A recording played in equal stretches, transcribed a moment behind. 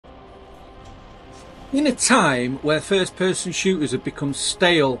In a time where first-person shooters have become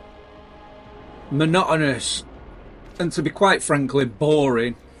stale, monotonous, and to be quite frankly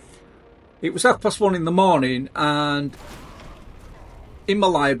boring, it was 1:30 in the morning and in my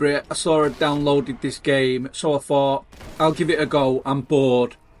library I saw I'd downloaded this game, so I thought I'll give it a go. I'm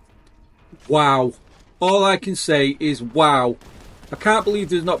bored. Wow. All I can say is wow. I can't believe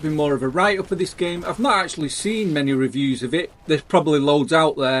there's not been more of a write-up of this game. I've not actually seen many reviews of it. There's probably loads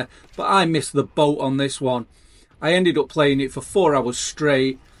out there, but I missed the boat on this one. I ended up playing it for 4 hours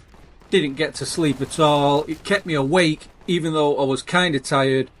straight. Didn't get to sleep at all. It kept me awake, even though I was kind of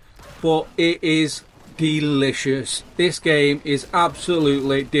tired. But it is delicious. This game is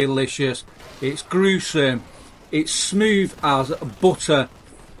absolutely delicious. It's gruesome. It's smooth as butter.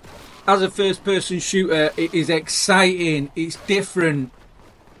 As a first-person shooter, it is exciting. It's different.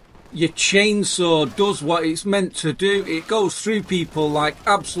 Your chainsaw does what it's meant to do. It goes through people like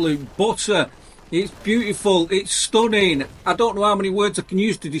absolute butter. It's beautiful. It's stunning. I don't know how many words I can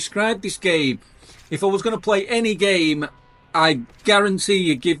use to describe this game. If I was going to play any game, I guarantee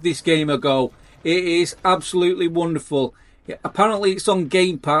you give this game a go. It is absolutely wonderful. Apparently it's on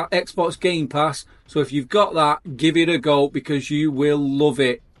Game Pass, Xbox Game Pass. So if you've got that, give it a go because you will love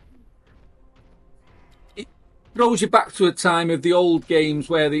it. Throws you back to a time of the old games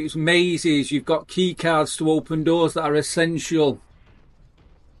where there's mazes, you've got key cards to open doors that are essential.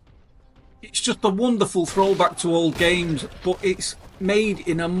 It's just a wonderful throwback to old games, but it's made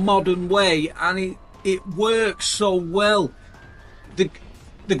in a modern way and it works so well. The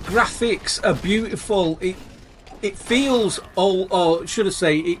graphics are beautiful. It feels old, or should I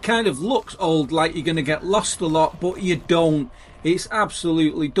say, it kind of looks old, like you're going to get lost a lot, but you don't. It's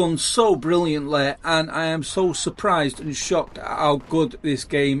absolutely done so brilliantly, and I am so surprised and shocked at how good this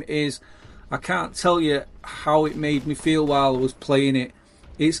game is. I can't tell you how it made me feel while I was playing it.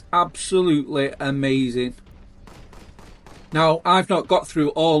 It's absolutely amazing. Now, I've not got through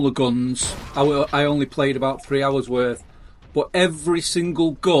all the guns. I only played about 3 hours worth. But every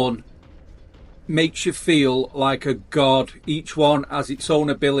single gun makes you feel like a god. Each one has its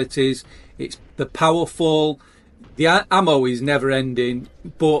own abilities. They're powerful. The ammo is never ending,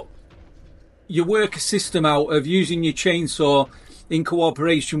 but you work a system out of using your chainsaw in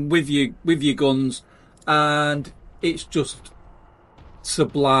cooperation with your guns, and it's just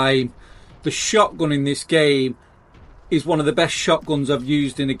sublime. The shotgun in this game is one of the best shotguns I've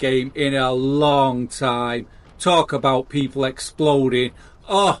used in a game in a long time. Talk about people exploding.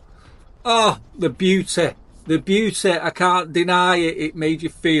 Oh, the beauty. The beauty, I can't deny it. It made you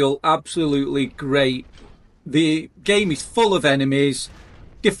feel absolutely great. The game is full of enemies,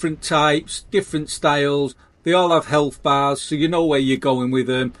 different types, different styles. They all have health bars, so you know where you're going with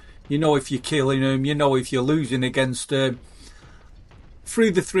them. You know if you're killing them. You know if you're losing against them.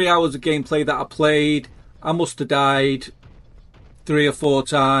 Through the 3 hours of gameplay that I played, I must have died 3 or 4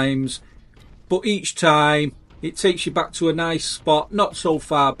 times. But each time, it takes you back to a nice spot. Not so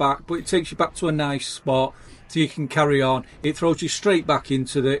far back, but it takes you back to a nice spot so you can carry on. It throws you straight back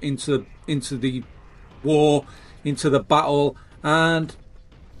into the war, into the battle, and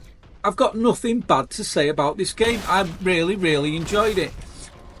I've got nothing bad to say about this game. I really enjoyed it.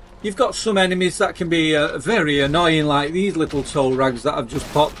 You've got some enemies that can be very annoying, like these little toe rags that have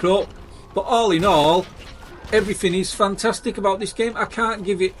just popped up, but all in all, everything is fantastic about this game. I can't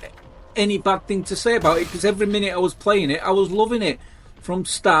give it any bad thing to say about it because every minute I was playing it, I was loving it from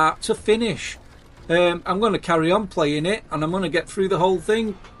start to finish. I'm going to carry on playing it and I'm going to get through the whole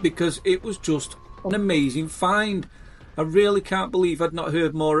thing because it was just an amazing find. I really can't believe I'd not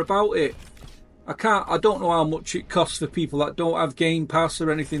heard more about it. I don't know how much it costs for people that don't have Game Pass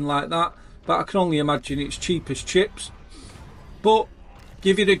or anything like that, but I can only imagine it's cheap as chips. But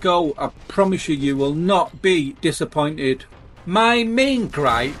give it a go. I promise you will not be disappointed. My main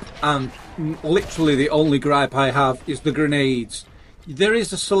gripe, and literally the only gripe I have, is the grenades. There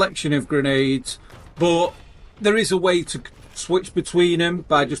is a selection of grenades, but there is a way to switch between them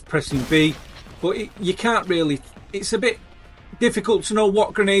by just pressing B. But you can't really... It's a bit difficult to know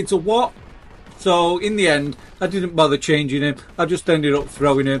what grenades are what. So in the end, I didn't bother changing them. I just ended up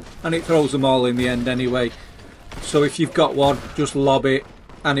throwing them, and it throws them all in the end anyway. So if you've got one, just lob it,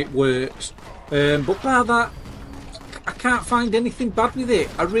 and it works. But by that, I can't find anything bad with it.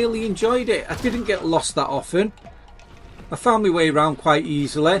 I really enjoyed it. I didn't get lost that often. I found my way around quite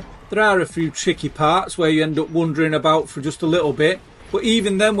easily. There are a few tricky parts where you end up wandering about for just a little bit. But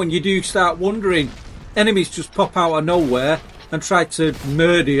even then, when you do start wandering, enemies just pop out of nowhere and try to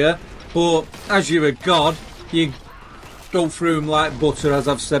murder you. But as you're a god, you go through them like butter, as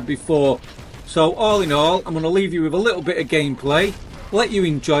I've said before. So all in all, I'm going to leave you with a little bit of gameplay. let you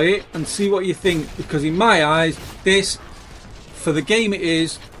enjoy it and see what you think, because in my eyes, this, for the game it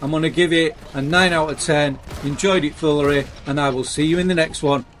is, I'm going to give it a 9 out of 10. Enjoyed it thoroughly, and I will see you in the next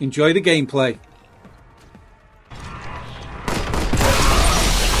one. Enjoy the gameplay.